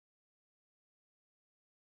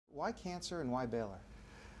Why cancer and why Baylor?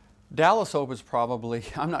 Dallas Hope is probably,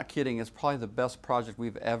 I'm not kidding, it's probably the best project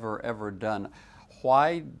we've ever done.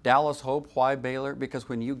 Why Dallas Hope? Why Baylor? Because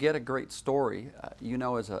when you get a great story, you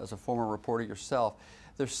know as a former reporter yourself,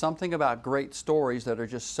 there's something about great stories that are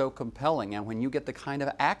just so compelling. And when you get the kind of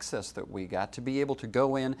access that we got to be able to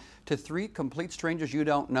go in to 3 complete strangers you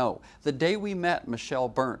don't know. The day we met Michelle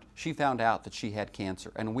Burnt, she found out that she had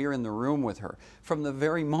cancer and we were in the room with her. From the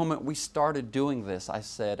very moment we started doing this, I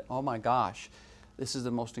said, oh my gosh, this is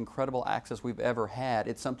the most incredible access we've ever had.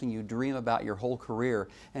 It's something you dream about your whole career,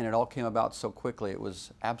 and it all came about so quickly. It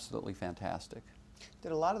was absolutely fantastic.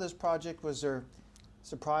 Did a lot of this project, was there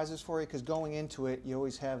surprises for you? Because going into it, you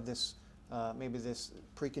always have this, maybe this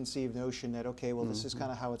preconceived notion that, okay, well, this is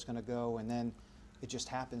kind of how it's going to go, and then it just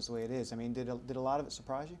happens the way it is. I mean, did a lot of it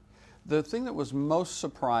surprise you? The thing that was most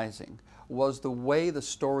surprising was the way the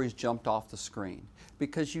stories jumped off the screen,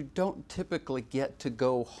 because you don't typically get to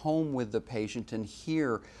go home with the patient and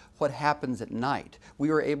hear what happens at night. We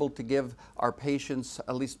were able to give our patients,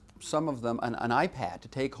 at least some of them, an iPad to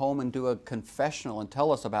take home and do a confessional and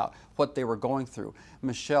tell us about what they were going through.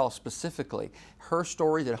 Michelle specifically, her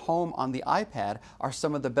stories at home on the iPad are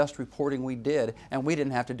some of the best reporting we did, and we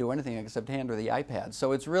didn't have to do anything except hand her the iPad.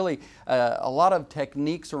 So it's really a lot of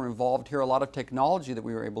techniques are involved here, a lot of technology that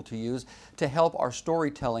we were able to use to help our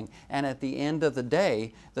storytelling. And at the end of the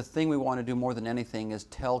day, the thing we want to do more than anything is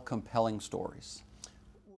tell compelling stories.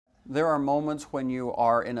 There are moments when you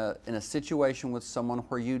are in a situation with someone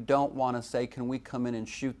where you don't want to say, can we come in and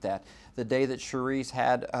shoot that? The day that Cherysse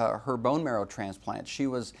had her bone marrow transplant, she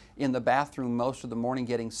was in the bathroom most of the morning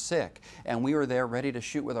getting sick, and we were there ready to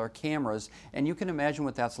shoot with our cameras. And you can imagine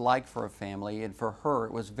what that's like for a family, and for her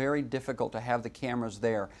it was very difficult to have the cameras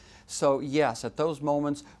there. So yes, at those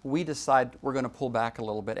moments we decide we're going to pull back a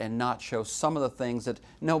little bit and not show some of the things that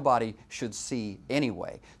nobody should see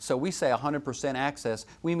anyway. So we say 100% access,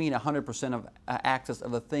 we mean 100% of access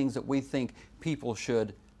of the things that we think people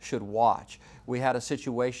should watch. We had a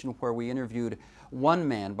situation where we interviewed one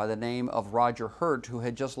man by the name of Roger Hurt, who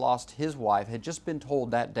had just lost his wife, had just been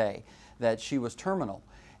told that day that she was terminal.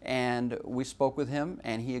 And we spoke with him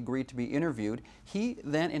and he agreed to be interviewed. He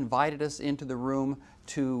then invited us into the room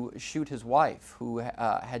to shoot his wife, who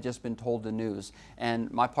had just been told the news.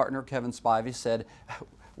 And my partner, Kevin Spivey, said,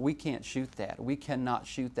 we can't shoot that. We cannot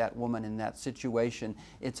shoot that woman in that situation.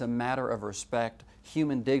 It's a matter of respect,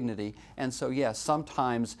 human dignity. And so, yes,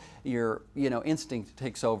 sometimes your instinct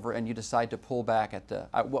takes over and you decide to pull back at the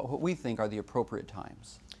what we think are the appropriate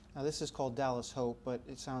times. Now, this is called Dallas Hope, but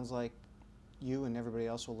it sounds like you and everybody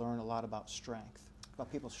else will learn a lot about strength,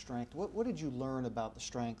 about people's strength. What did you learn about the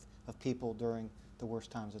strength of people during the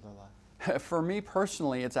worst times of their life? For me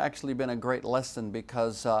personally, it's actually been a great lesson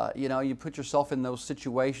because, you put yourself in those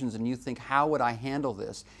situations and you think, how would I handle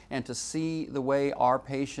this? And to see the way our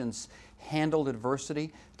patients handled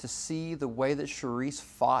adversity, to see the way that Cherysse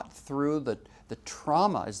fought through the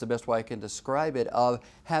trauma, is the best way I can describe it, of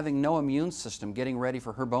having no immune system, getting ready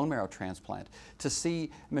for her bone marrow transplant, to see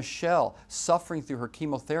Michelle suffering through her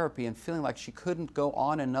chemotherapy and feeling like she couldn't go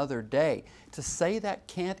on another day, to say that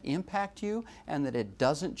can't impact you and that it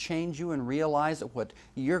doesn't change you, and realize that what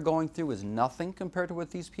you're going through is nothing compared to what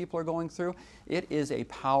these people are going through, it is a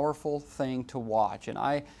powerful thing to watch. And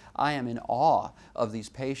I am in awe of these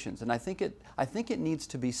patients, and I think it needs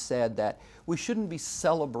to be said that we shouldn't be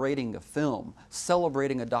celebrating a film,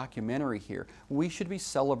 celebrating a documentary here. We should be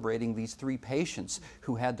celebrating these 3 patients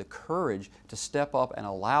who had the courage to step up and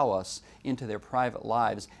allow us into their private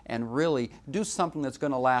lives and really do something that's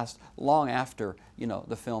going to last long after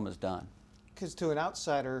the film is done. Because to an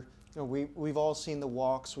outsider, we've all seen the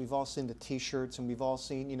walks, we've all seen the T-shirts, and we've all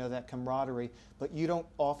seen that camaraderie, but you don't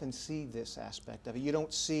often see this aspect of it. You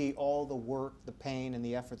don't see all the work, the pain, and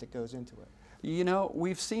the effort that goes into it.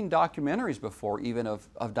 We've seen documentaries before, even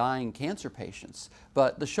of dying cancer patients,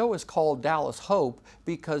 but the show is called Dallas Hope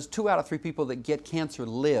because 2 out of 3 people that get cancer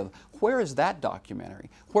live. Where is that documentary?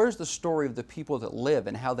 Where's the story of the people that live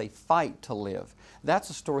and how they fight to live? That's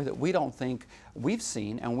a story that we don't think we've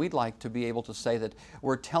seen, and we'd like to be able to say that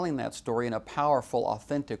we're telling that story in a powerful,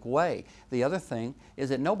 authentic way. The other thing is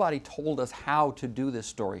that nobody told us how to do this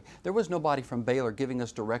story. There was nobody from Baylor giving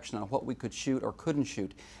us direction on what we could shoot or couldn't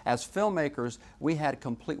shoot. As filmmakers, we had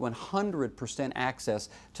complete 100% access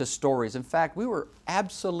to stories. In fact, we were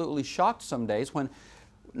absolutely shocked some days when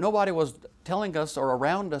nobody was telling us, or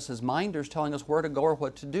around us as minders telling us where to go or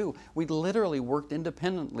what to do. We literally worked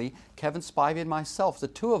independently, Kevin Spivey and myself, the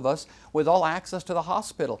 2 of us, with all access to the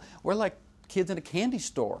hospital. We're like kids in a candy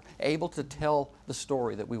store, able to tell the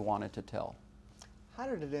story that we wanted to tell. How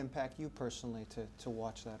did it impact you personally to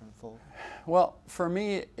watch that unfold? Well, for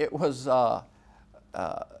me, it was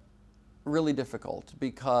really difficult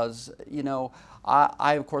because, you know,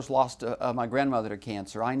 I of course lost my grandmother to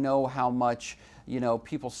cancer. I know how much, you know,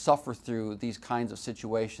 people suffer through these kinds of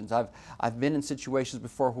situations. I've been in situations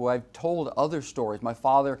before where I've told other stories. My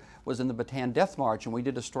father was in the Bataan Death March, and we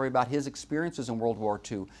did a story about his experiences in World War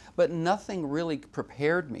II, but nothing really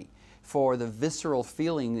prepared me for the visceral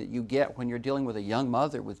feeling that you get when you're dealing with a young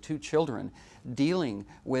mother with 2 children, dealing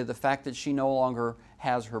with the fact that she no longer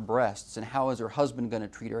has her breasts, and how is her husband going to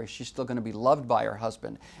treat her? Is she still going to be loved by her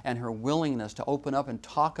husband? And her willingness to open up and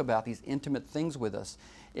talk about these intimate things with us.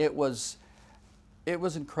 It was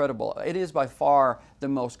incredible. It is by far the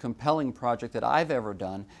most compelling project that I've ever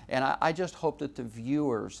done, and I just hope that the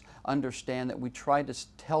viewers understand that we try to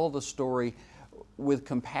tell the story with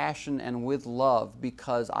compassion and with love,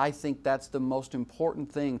 because I think that's the most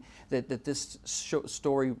important thing that this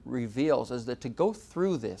story reveals, is that to go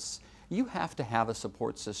through this, you have to have a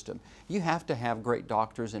support system. You have to have great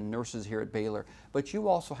doctors and nurses here at Baylor, but you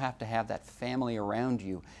also have to have that family around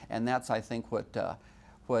you, and that's, I think,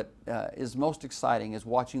 what is most exciting, is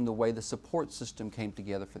watching the way the support system came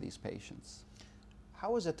together for these patients.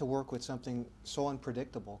 How was it to work with something so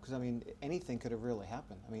unpredictable? Because, I mean, anything could have really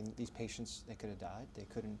happened. I mean, these patients, they could have died. They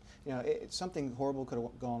couldn't, you know, something horrible could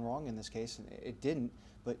have gone wrong in this case, and it didn't,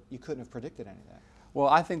 but you couldn't have predicted any of that. Well,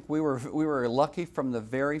 I think we were lucky from the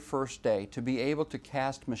very first day to be able to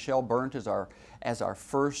cast Michelle Burnt as our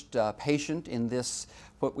first patient in this,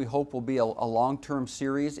 what we hope will be a long-term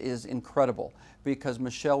series. Is incredible, because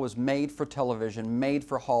Michelle was made for television, made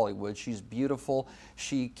for Hollywood. She's beautiful.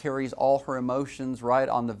 She carries all her emotions right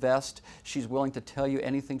on the vest. She's willing to tell you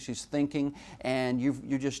anything she's thinking, and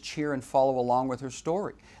you just cheer and follow along with her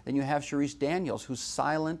story. Then you have Cherysse Daniels, who's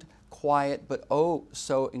silent, quiet, but oh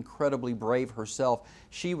so incredibly brave herself.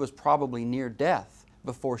 She was probably near death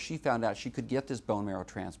before she found out she could get this bone marrow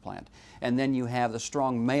transplant. And then you have the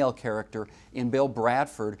strong male character in Bill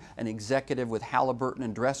Bradford, an executive with Halliburton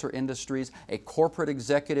and Dresser Industries, a corporate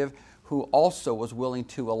executive who also was willing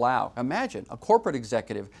to allow, imagine, a corporate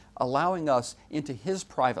executive allowing us into his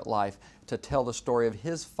private life to tell the story of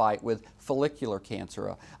his fight with follicular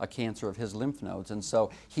cancer, a cancer of his lymph nodes. And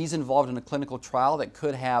so he's involved in a clinical trial that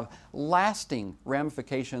could have lasting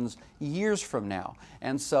ramifications years from now.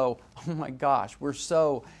 And so, oh my gosh, we're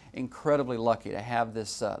so incredibly lucky to have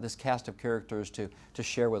this, this cast of characters to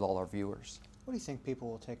share with all our viewers. What do you think people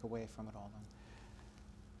will take away from it all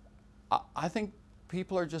then? I think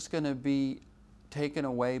people are just going to be taken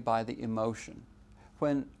away by the emotion.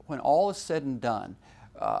 When all is said and done,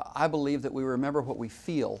 I believe that we remember what we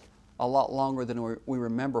feel a lot longer than we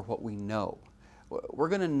remember what we know. We're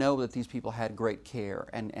going to know that these people had great care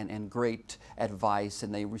and great advice,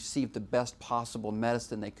 and they received the best possible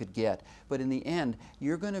medicine they could get. But in the end,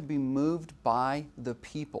 you're going to be moved by the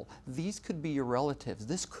people. These could be your relatives.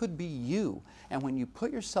 This could be you. And when you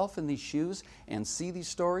put yourself in these shoes and see these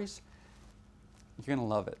stories, you're going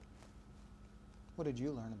to love it. What did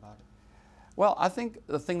you learn about it? Well, I think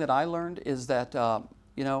the thing that I learned is that,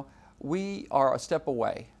 you know, we are a step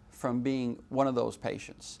away from being one of those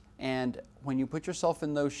patients. And when you put yourself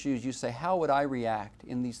in those shoes, you say, how would I react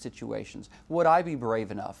in these situations? Would I be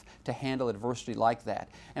brave enough to handle adversity like that?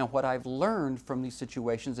 And what I've learned from these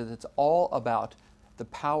situations is it's all about the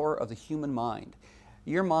power of the human mind.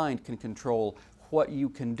 Your mind can control what you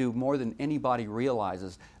can do more than anybody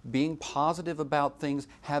realizes. Being positive about things,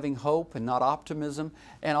 having hope and not optimism,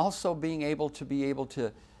 and also being able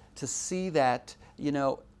to see that, you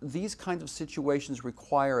know, these kinds of situations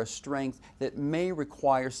require a strength that may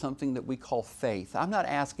require something that we call faith. I'm not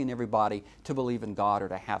asking everybody to believe in God or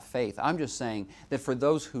to have faith. I'm just saying that for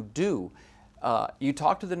those who do, you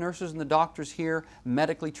talk to the nurses and the doctors here,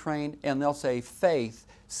 medically trained, and they'll say faith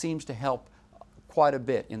seems to help quite a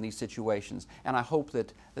bit in these situations. And I hope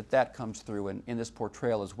that comes through in this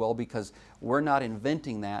portrayal as well, because we're not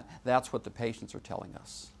inventing that. That's what the patients are telling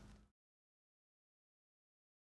us.